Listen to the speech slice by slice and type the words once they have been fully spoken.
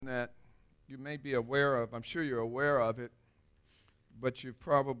may be aware of. I'm sure you're aware of it, but you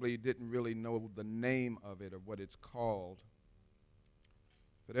probably didn't really know the name of it or what it's called.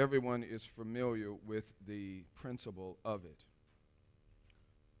 But everyone is familiar with the principle of it.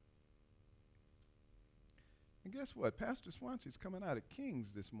 And guess what? Pastor Swansea's coming out of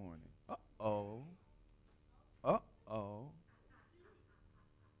Kings this morning. Uh-oh. Uh-oh.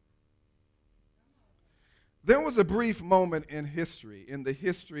 There was a brief moment in history, in the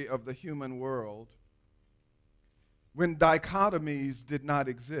history of the human world, when dichotomies did not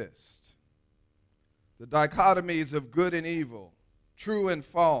exist. The dichotomies of good and evil, true and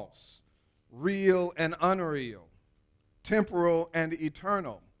false, real and unreal, temporal and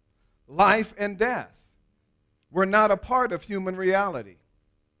eternal, life and death were not a part of human reality.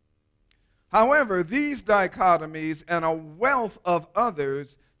 However, these dichotomies and a wealth of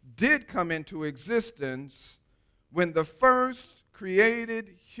others did come into existence when the first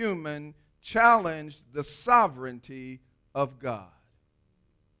created human challenged the sovereignty of God.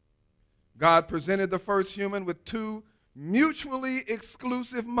 God presented the first human with two mutually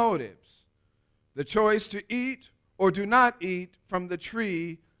exclusive motives: the choice to eat or do not eat from the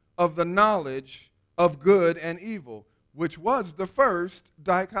tree of the knowledge of good and evil, which was the first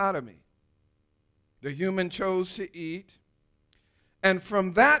dichotomy. The human chose to eat, and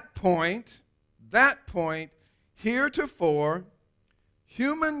from that point, heretofore,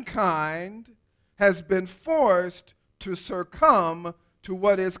 humankind has been forced to succumb to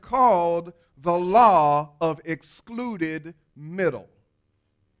what is called the law of excluded middle.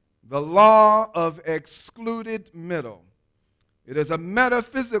 The law of excluded middle. It is a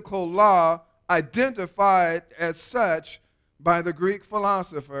metaphysical law identified as such by the Greek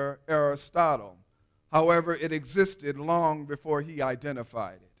philosopher Aristotle. However, it existed long before he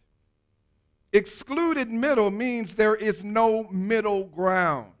identified it. Excluded middle means there is no middle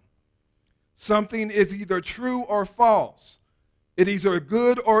ground. Something is either true or false. It is either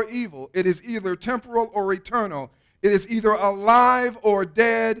good or evil. It is either temporal or eternal. It is either alive or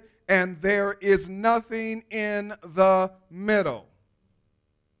dead, and there is nothing in the middle.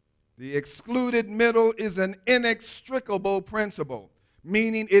 The excluded middle is an inextricable principle,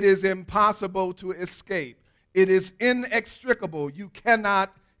 meaning it is impossible to escape. It is inextricable. You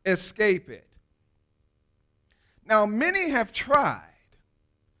cannot escape it. Now, many have tried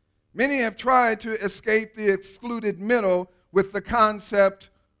to escape the excluded middle with the concept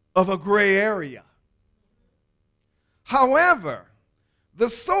of a gray area. However, the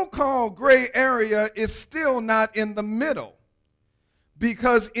so-called gray area is still not in the middle,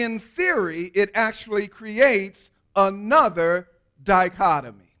 because in theory, it actually creates another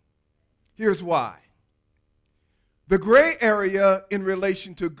dichotomy. Here's why. The gray area in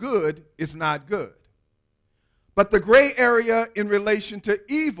relation to good is not good. But the gray area in relation to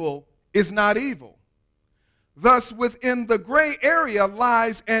evil is not evil. Thus, within the gray area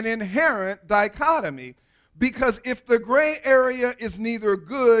lies an inherent dichotomy, because if the gray area is neither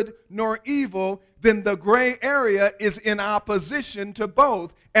good nor evil, then the gray area is in opposition to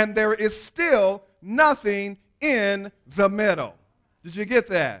both, and there is still nothing in the middle. Did you get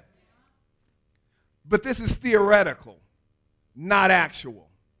that? But this is theoretical, not actual,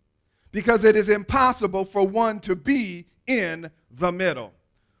 because it is impossible for one to be in the middle.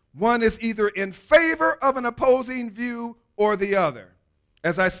 One is either in favor of an opposing view or the other.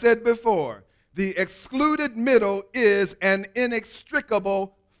 As I said before, the excluded middle is an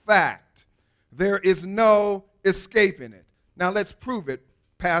inextricable fact. There is no escaping it. Now let's prove it,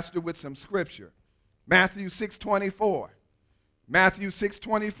 Pastor, with some scripture. Matthew 6:24. Matthew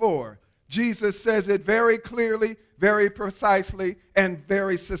 6:24. Jesus says it very clearly, very precisely, and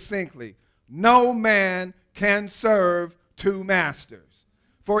very succinctly. No man can serve two masters.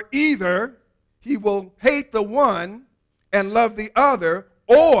 For either he will hate the one and love the other,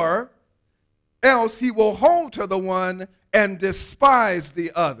 or else he will hold to the one and despise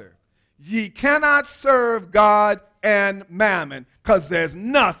the other. Ye cannot serve God and mammon, because there's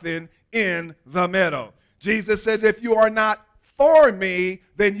nothing in the middle. Jesus says, if you are not for me,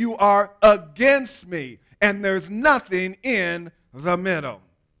 then you are against me, and there's nothing in the middle.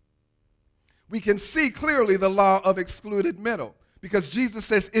 We can see clearly the law of excluded middle, because Jesus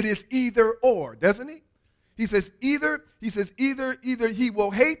says it is either or, doesn't he? He says either he will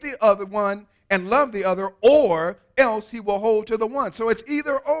hate the other one and love the other, or else he will hold to the one. So it's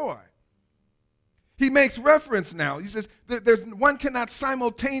either or. He makes reference now. He says one cannot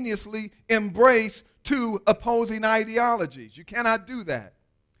simultaneously embrace two opposing ideologies. You cannot do that.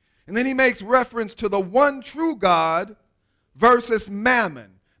 And then he makes reference to the one true God versus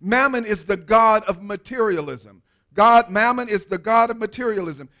mammon. Mammon is the god of materialism, Mammon is the god of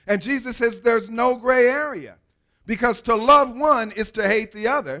materialism. And Jesus says there's no gray area, because to love one is to hate the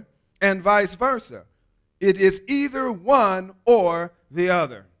other, and vice versa. It is either one or the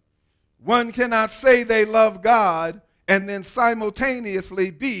other. One cannot say they love God and then simultaneously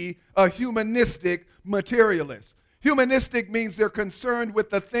be a humanistic materialist. Humanistic means they're concerned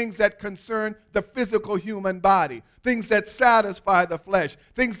with the things that concern the physical human body, things that satisfy the flesh,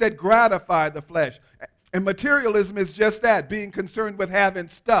 things that gratify the flesh. And materialism is just that, being concerned with having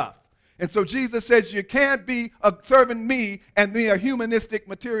stuff. And so Jesus says you can't be serving me and be a humanistic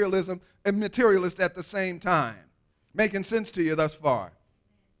materialist at the same time. Making sense to you thus far?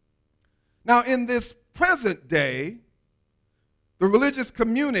 Now, in this present day, the religious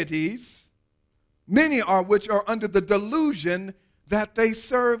communities, many of which are under the delusion that they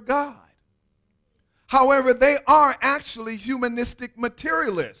serve God. However, they are actually humanistic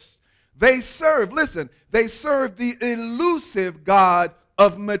materialists. They serve the elusive God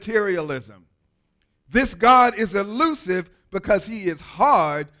of materialism. This God is elusive because he is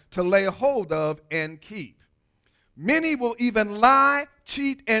hard to lay hold of and keep. Many will even lie,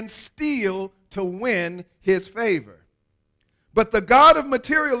 cheat, and steal to win his favor. But the God of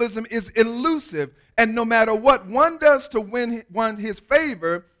materialism is elusive, and no matter what one does to win his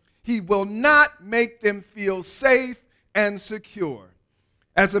favor, he will not make them feel safe and secure.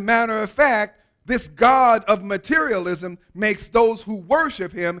 As a matter of fact, this God of materialism makes those who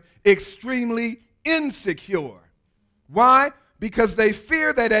worship him extremely insecure. Why? Because they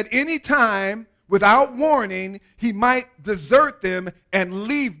fear that at any time, without warning, he might desert them and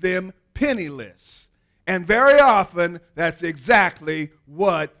leave them penniless. And very often, that's exactly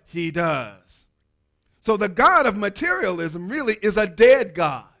what he does. So the God of materialism really is a dead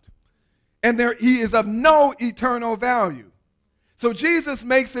God. And he is of no eternal value. So Jesus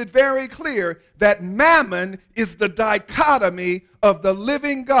makes it very clear that mammon is the dichotomy of the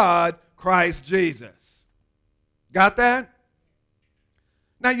living God, Christ Jesus. Got that?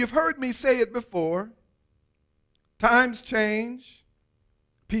 Now, you've heard me say it before. Times change,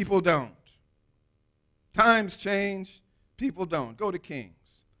 people don't. Times change, people don't. Go to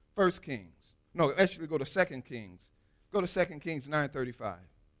Kings, 1 Kings. No, actually go to 2 Kings. Go to 2 Kings 9:35.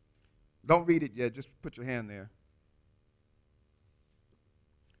 Don't read it yet, just put your hand there.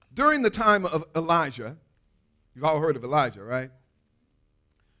 During the time of Elijah, you've all heard of Elijah, right?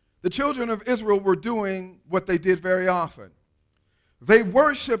 The children of Israel were doing what they did very often. They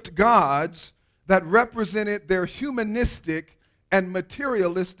worshiped gods that represented their humanistic and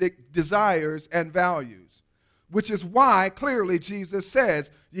materialistic desires and values, which is why clearly Jesus says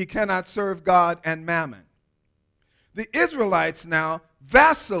you cannot serve God and mammon. The Israelites now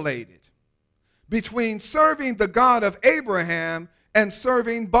vacillated between serving the God of Abraham and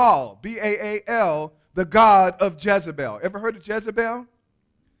serving Baal, B-A-A-L, the god of Jezebel. Ever heard of Jezebel?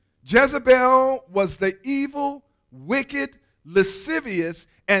 Jezebel was the evil, wicked, lascivious,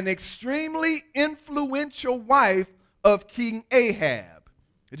 and extremely influential wife of King Ahab.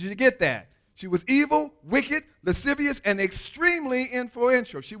 Did you get that? She was evil, wicked, lascivious, and extremely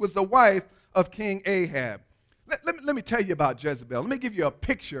influential. She was the wife of King Ahab. Let me tell you about Jezebel. Let me give you a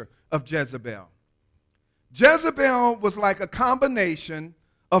picture of Jezebel. Jezebel was like a combination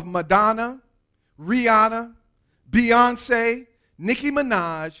of Madonna, Rihanna, Beyonce, Nicki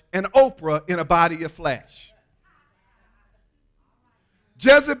Minaj, and Oprah in a body of flesh.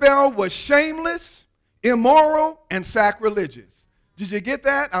 Jezebel was shameless, immoral, and sacrilegious. Did you get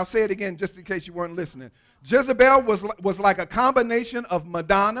that? I'll say it again just in case you weren't listening. Jezebel was like a combination of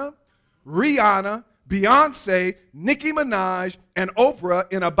Madonna, Rihanna, Beyonce, Nicki Minaj, and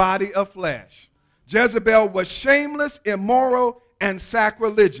Oprah in a body of flesh. Jezebel was shameless, immoral, and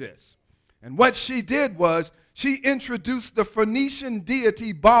sacrilegious. And what she did was she introduced the Phoenician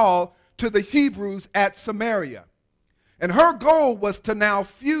deity Baal to the Hebrews at Samaria. And her goal was to now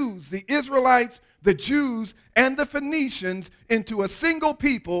fuse the Israelites, the Jews, and the Phoenicians into a single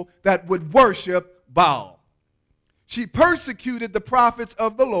people that would worship Baal. She persecuted the prophets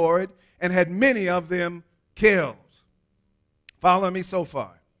of the Lord and had many of them killed. Follow me so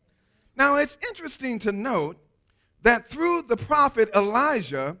far? Now, it's interesting to note that through the prophet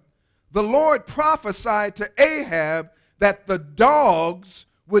Elijah, the Lord prophesied to Ahab that the dogs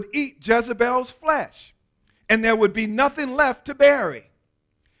would eat Jezebel's flesh, and there would be nothing left to bury.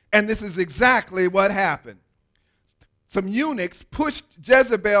 And this is exactly what happened. Some eunuchs pushed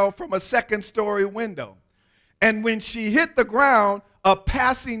Jezebel from a second-story window, and when she hit the ground, a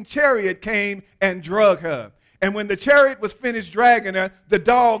passing chariot came and drug her. And when the chariot was finished dragging her, the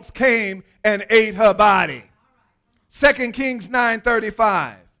dogs came and ate her body. 2 Kings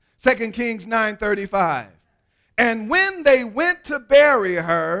 9:35. 2 Kings 9:35. And when they went to bury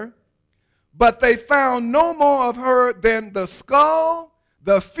her, but they found no more of her than the skull,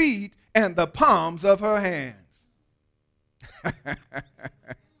 the feet, and the palms of her hands.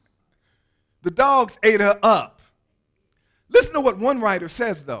 The dogs ate her up. Listen to what one writer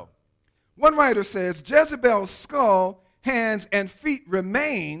says, though. One writer says, Jezebel's skull, hands, and feet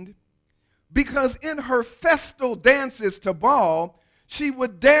remained because in her festal dances to Baal, she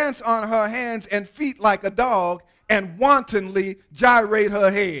would dance on her hands and feet like a dog and wantonly gyrate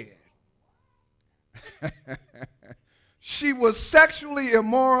her head. She was sexually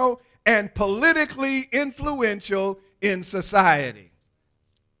immoral and politically influential in society.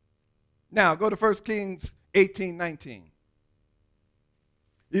 Now, go to 1 Kings 18:19.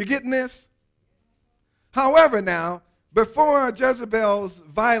 You getting this? However, now, before Jezebel's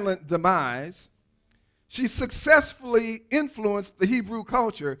violent demise, she successfully influenced the Hebrew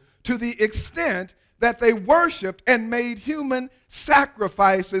culture to the extent that they worshiped and made human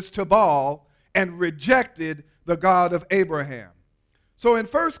sacrifices to Baal and rejected the God of Abraham. So in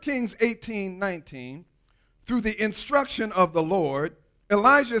 1 Kings 18:19, through the instruction of the Lord,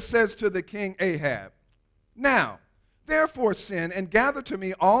 Elijah says to the king Ahab, Now, therefore send and gather to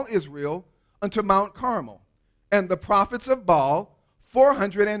me all Israel unto Mount Carmel, and the prophets of Baal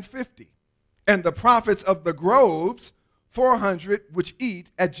 450, and the prophets of the groves 400, which eat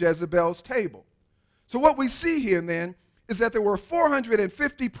at Jezebel's table. So what we see here then is that there were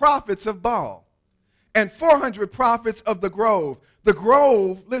 450 prophets of Baal and 400 prophets of the grove. The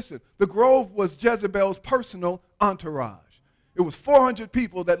grove, listen, the grove was Jezebel's personal entourage. It was 400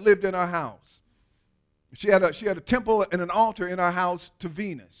 people that lived in her house. She had a temple and an altar in her house to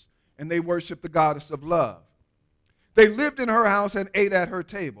Venus, and they worshiped the goddess of love. They lived in her house and ate at her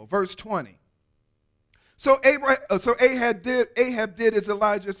table. Verse 20. So Ahab did as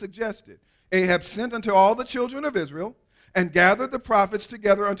Elijah suggested. Ahab sent unto all the children of Israel and gathered the prophets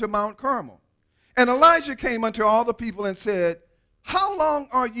together unto Mount Carmel. And Elijah came unto all the people and said, How long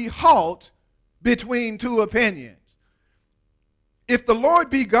are ye halt between two opinions? If the Lord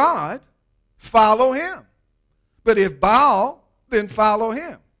be God, follow him. But if Baal, then follow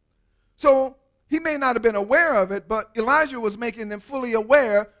him. So he may not have been aware of it, but Elijah was making them fully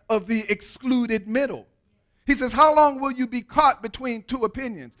aware of the excluded middle. He says, how long will you be caught between two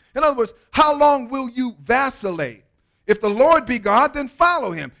opinions? In other words, how long will you vacillate? If the Lord be God, then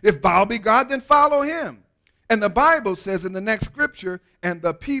follow him. If Baal be God, then follow him. And the Bible says in the next scripture, and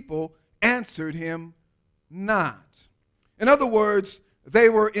the people answered him not. In other words, they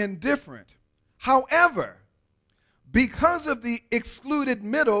were indifferent. However, because of the excluded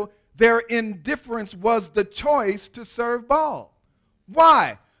middle, their indifference was the choice to serve Baal.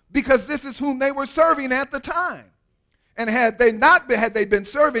 Why? Because this is whom they were serving at the time. And had they been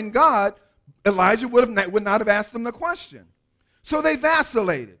serving God, Elijah would not have asked them the question. So they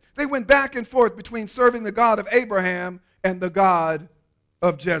vacillated. They went back and forth between serving the God of Abraham and the God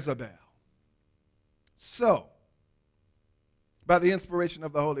of Jezebel. So, by the inspiration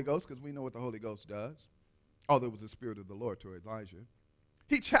of the Holy Ghost, because we know what the Holy Ghost does, although it was the Spirit of the Lord to Elijah,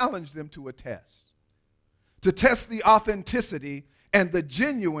 he challenged them to a test, to test the authenticity and the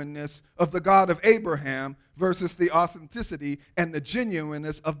genuineness of the God of Abraham versus the authenticity and the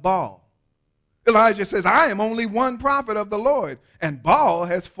genuineness of Baal. Elijah says, I am only one prophet of the Lord, and Baal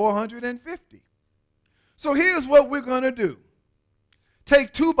has 450. So here's what we're going to do.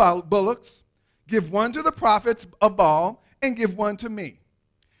 Take two bullocks, give one to the prophets of Baal, and give one to me.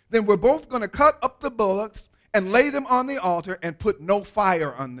 Then we're both going to cut up the bullocks and lay them on the altar and put no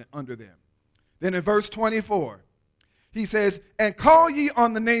fire under them. Then in verse 24, he says, and call ye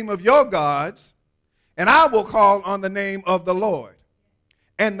on the name of your gods, and I will call on the name of the Lord.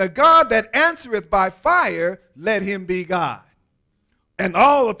 And the God that answereth by fire, let him be God. And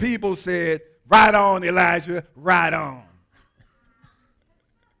all the people said, right on, Elijah, right on.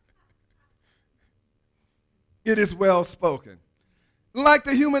 It is well spoken. Like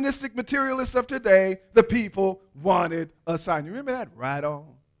the humanistic materialists of today, the people wanted a sign. You remember that? Right on.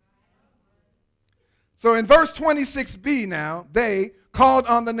 So in verse 26b now, they called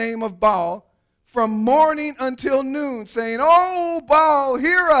on the name of Baal from morning until noon, saying, Oh, Baal,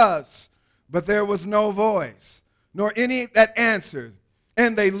 hear us. But there was no voice, nor any that answered.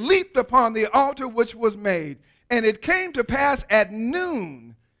 And they leaped upon the altar which was made. And it came to pass at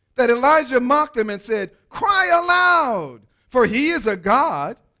noon that Elijah mocked them and said, Cry aloud, for he is a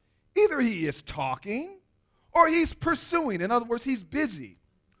god. Either he is talking, or he's pursuing. In other words, he's busy.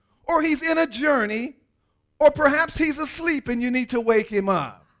 Or he's in a journey, or perhaps he's asleep and you need to wake him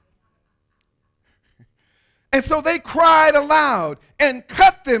up. And so they cried aloud and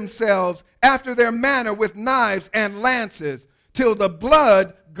cut themselves after their manner with knives and lances till the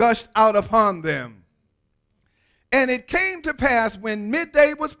blood gushed out upon them. And it came to pass when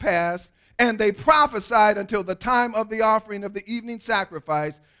midday was past, and they prophesied until the time of the offering of the evening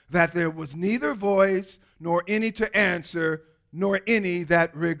sacrifice, that there was neither voice, nor any to answer, nor any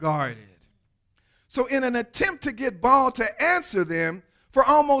that regarded. So in an attempt to get Baal to answer them, for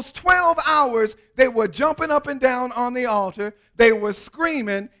almost 12 hours, they were jumping up and down on the altar, they were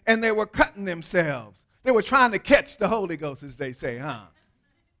screaming, and they were cutting themselves. They were trying to catch the Holy Ghost, as they say, huh?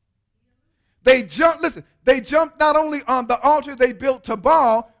 They jumped not only on the altar they built to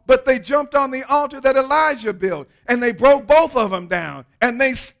Baal, but they jumped on the altar that Elijah built, and they broke both of them down, and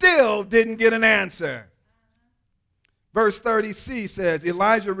they still didn't get an answer. Verse 30c says,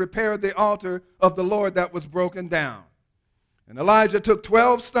 Elijah repaired the altar of the Lord that was broken down. And Elijah took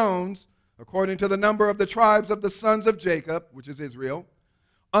 12 stones, according to the number of the tribes of the sons of Jacob, which is Israel,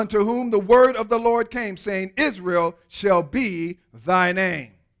 unto whom the word of the Lord came, saying, Israel shall be thy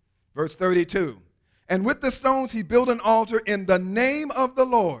name. Verse 32, and with the stones he built an altar in the name of the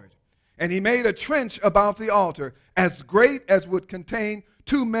Lord, and he made a trench about the altar, as great as would contain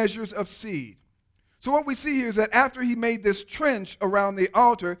 2 measures of seed. So what we see here is that after he made this trench around the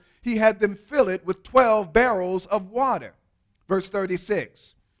altar, he had them fill it with 12 barrels of water. Verse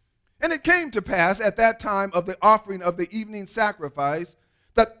 36, and it came to pass at that time of the offering of the evening sacrifice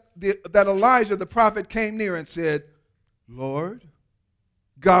that Elijah the prophet came near and said, Lord,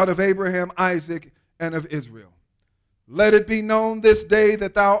 God of Abraham, Isaac, and of Israel, let it be known this day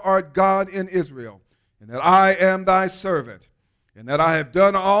that thou art God in Israel, and that I am thy servant, and that I have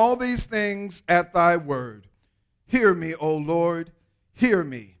done all these things at thy word. Hear me, O Lord, hear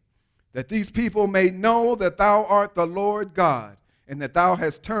me, that these people may know that thou art the Lord God, and that thou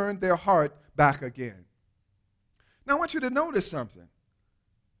hast turned their heart back again. Now I want you to notice something.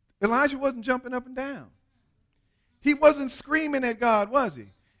 Elijah wasn't jumping up and down. He wasn't screaming at God, was he?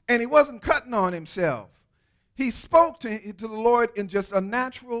 And he wasn't cutting on himself. He spoke to the Lord in just a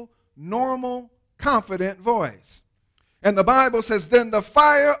natural, normal, confident voice. And the Bible says, then the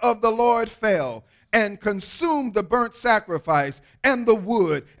fire of the Lord fell and consumed the burnt sacrifice and the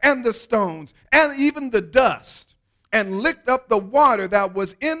wood and the stones and even the dust, and licked up the water that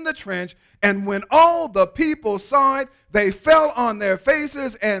was in the trench. And when all the people saw it, they fell on their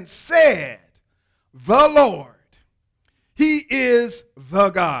faces and said, the Lord, he is the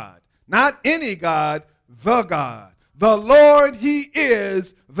God. Not any God, the God. The Lord, he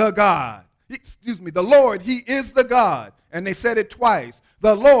is the God. The Lord, he is the God. And they said it twice.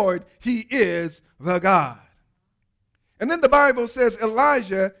 The Lord, he is the God. And then the Bible says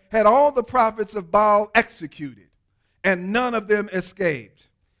Elijah had all the prophets of Baal executed, and none of them escaped.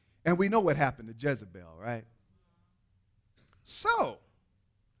 And we know what happened to Jezebel, right? So,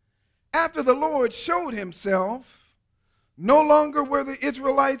 after the Lord showed himself, no longer were the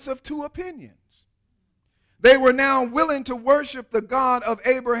Israelites of 2 opinions. They were now willing to worship the God of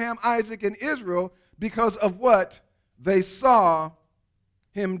Abraham, Isaac, and Israel because of what they saw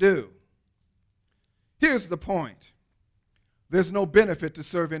him do. Here's the point. There's no benefit to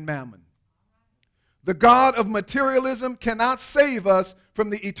serving Mammon. The God of materialism cannot save us from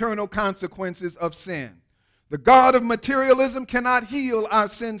the eternal consequences of sin. The God of materialism cannot heal our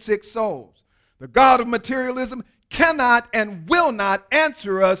sin-sick souls. The God of materialism cannot and will not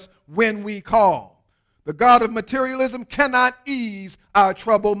answer us when we call. The God of materialism cannot ease our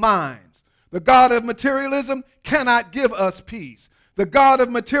troubled minds. The God of materialism cannot give us peace. The God of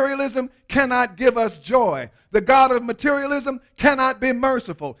materialism cannot give us joy. The God of materialism cannot be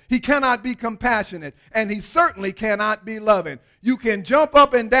merciful. He cannot be compassionate. And he certainly cannot be loving. You can jump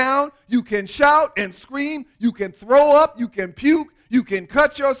up and down. You can shout and scream. You can throw up. You can puke. You can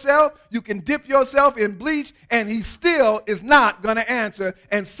cut yourself. You can dip yourself in bleach. And he still is not going to answer.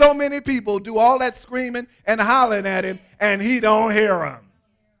 And so many people do all that screaming and hollering at him, and he don't hear them.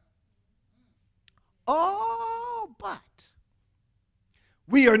 Oh, but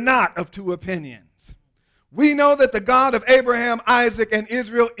we are not of 2 opinions. We know that the God of Abraham, Isaac, and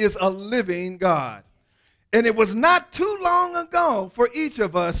Israel is a living God. And it was not too long ago for each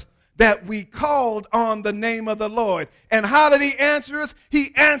of us that we called on the name of the Lord. And how did he answer us?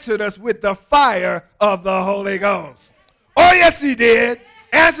 He answered us with the fire of the Holy Ghost. Oh, yes, he did.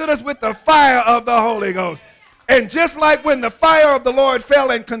 Answered us with the fire of the Holy Ghost. And just like when the fire of the Lord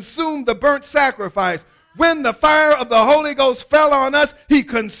fell and consumed the burnt sacrifice, when the fire of the Holy Ghost fell on us, he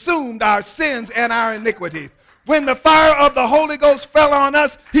consumed our sins and our iniquities. When the fire of the Holy Ghost fell on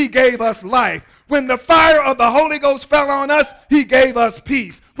us, he gave us life. When the fire of the Holy Ghost fell on us, he gave us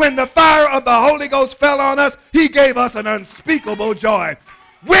peace. When the fire of the Holy Ghost fell on us, he gave us an unspeakable joy.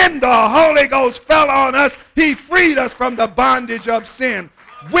 When the Holy Ghost fell on us, he freed us from the bondage of sin.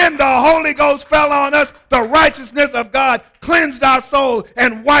 When the Holy Ghost fell on us, the righteousness of God cleansed our soul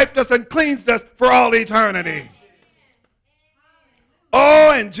and wiped us and cleansed us for all eternity. Oh,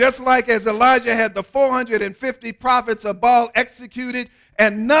 and just like as Elijah had the 450 prophets of Baal executed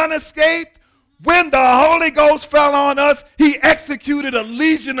and none escaped, when the Holy Ghost fell on us, he executed a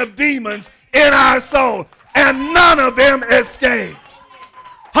legion of demons in our soul, and none of them escaped.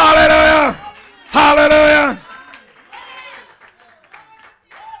 Hallelujah! Hallelujah!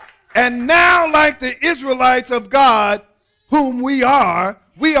 And now, like the Israelites of God, whom we are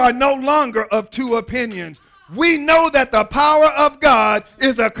no longer of two opinions. We know that the power of God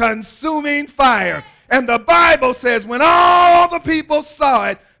is a consuming fire. And the Bible says when all the people saw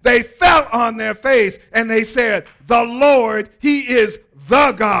it, they fell on their face and they said, the Lord, he is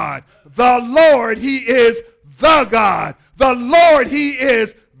the God. The Lord, he is the God. The Lord, he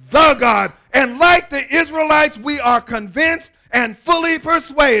is the God. And like the Israelites, we are convinced and fully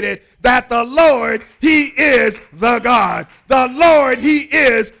persuaded that the Lord, he is the God. The Lord, he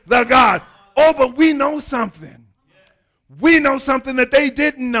is the God. Oh, but we know something. We know something that they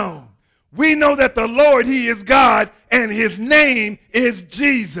didn't know. We know that the Lord, he is God, and his name is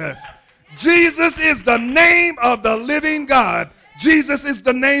Jesus. Jesus is the name of the living God. Jesus is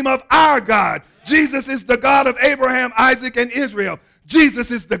the name of our God. Jesus is the God of Abraham, Isaac, and Israel.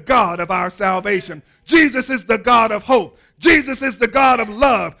 Jesus is the God of our salvation. Jesus is the God of hope. Jesus is the God of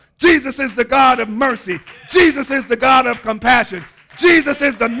love. Jesus is the God of mercy. Jesus is the God of compassion. Jesus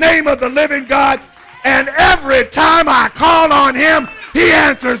is the name of the living God. And every time I call on him, he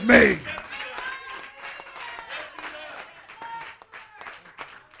answers me.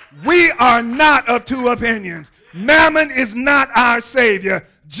 We are not of two opinions. Mammon is not our Savior.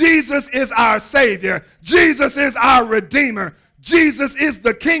 Jesus is our Savior. Jesus is our Redeemer. Jesus is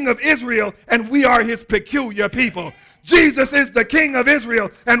the King of Israel, and we are his peculiar people. Jesus is the King of Israel,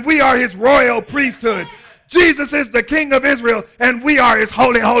 and we are his royal priesthood. Jesus is the King of Israel, and we are his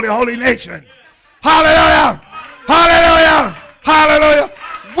holy, holy, holy nation. Hallelujah! Hallelujah! Hallelujah!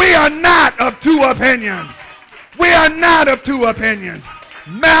 We are not of two opinions. We are not of two opinions.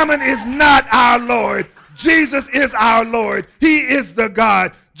 Mammon is not our Lord. Jesus is our Lord. He is the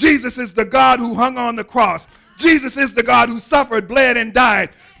God. Jesus is the God who hung on the cross. Jesus is the God who suffered, bled, and died.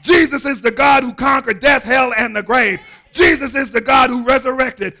 Jesus is the God who conquered death, hell, and the grave. Jesus is the God who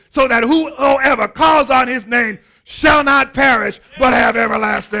resurrected so that whoever calls on his name shall not perish but have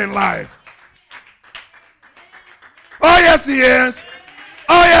everlasting life. Oh, yes, he is.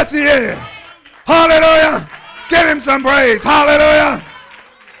 Oh, yes, he is. Hallelujah. Give him some praise. Hallelujah.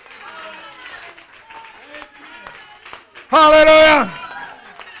 Hallelujah.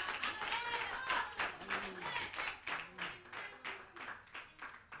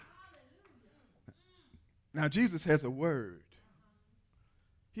 Now, Jesus has a word.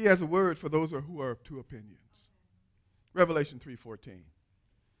 He has a word for those who are of two opinions. Revelation 3:14.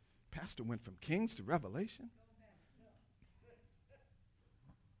 Pastor went from Kings to Revelation.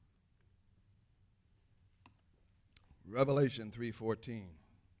 Revelation 3:14.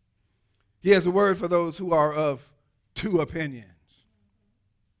 He has a word for those who are of two opinions.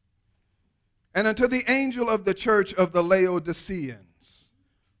 And unto the angel of the church of the Laodiceans,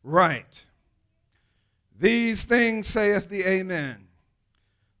 write, these things saith the Amen,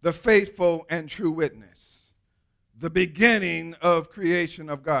 the faithful and true witness, the beginning of creation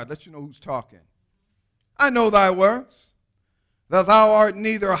of God. Let you know who's talking. I know thy works, that thou art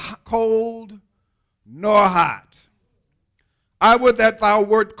neither cold nor hot. I would that thou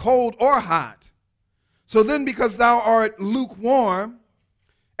wert cold or hot. So then, because thou art lukewarm,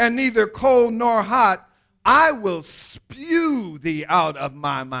 and neither cold nor hot, I will spew thee out of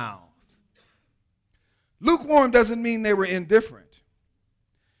my mouth. Lukewarm doesn't mean they were indifferent.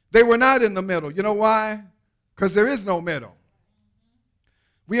 They were not in the middle. You know why? Because there is no middle.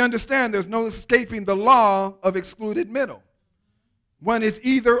 We understand there's no escaping the law of excluded middle. One is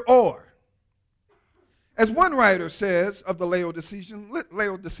either or. As one writer says of the Laodiceans,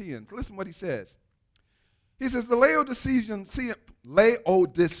 listen what he says. He says the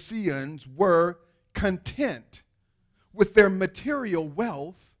Laodiceans were content with their material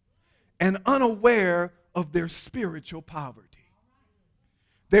wealth and unaware of their spiritual poverty.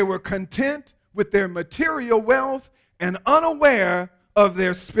 They were content with their material wealth and unaware of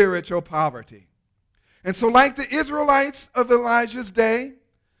their spiritual poverty. And so like the Israelites of Elijah's day,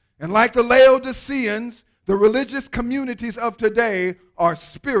 and like the Laodiceans, the religious communities of today are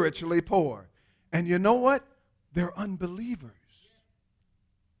spiritually poor. And you know what? They're unbelievers.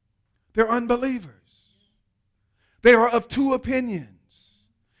 They're unbelievers. They are of two opinions.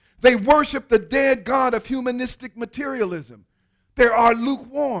 They worship the dead God of humanistic materialism. They are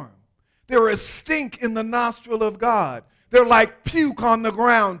lukewarm. They're a stink in the nostril of God. They're like puke on the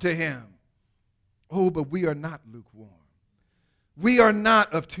ground to him. Oh, but we are not lukewarm. We are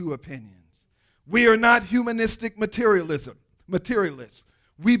not of two opinions. We are not humanistic materialists.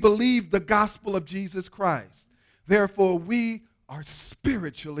 We believe the gospel of Jesus Christ. Therefore, we are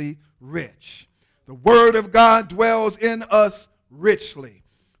spiritually rich. The word of God dwells in us richly.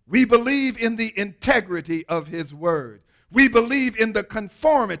 We believe in the integrity of his word. We believe in the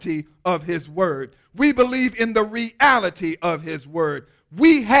conformity of his word. We believe in the reality of his word.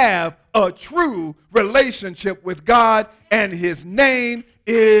 We have a true relationship with God, and his name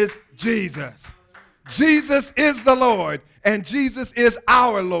is Jesus. Jesus is the Lord, and Jesus is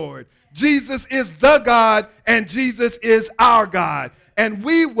our Lord. Jesus is the God, and Jesus is our God. And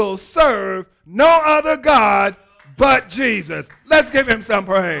we will serve no other God but Jesus. Let's give him some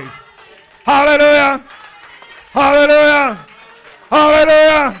praise. Hallelujah. Hallelujah.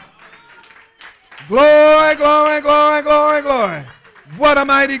 Hallelujah. Glory, glory, glory, glory, glory. What a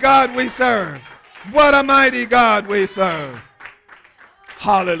mighty God we serve. What a mighty God we serve.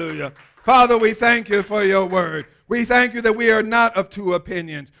 Hallelujah. Father, we thank you for your word. We thank you that we are not of two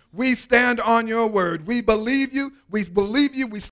opinions. We stand on your word. We believe you. We believe you. We